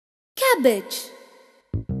Cabbage.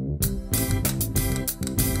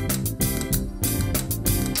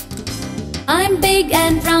 I'm big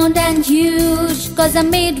and round and huge, 'cause I'm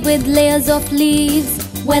made with layers of leaves.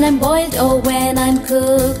 When I'm boiled or when I'm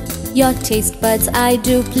cooked, your taste buds I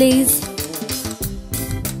do please.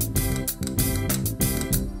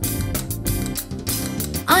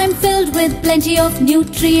 I'm filled with plenty of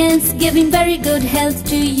nutrients, giving very good health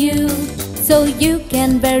to you. So you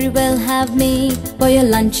can very well have me for your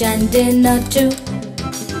lunch and dinner too.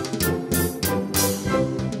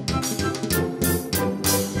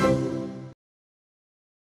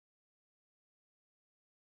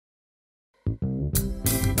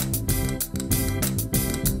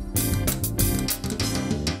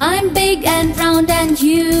 I'm big and round and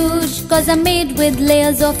huge, 'cause I'm made with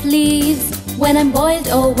layers of leaves. When I'm boiled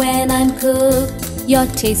or when I'm cooked, your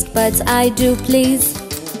taste buds I do please.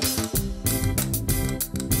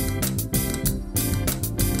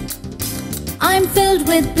 I'm filled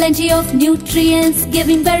with plenty of nutrients,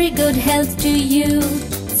 giving very good health to you.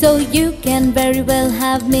 So you can very well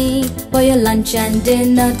have me for your lunch and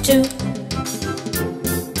dinner too.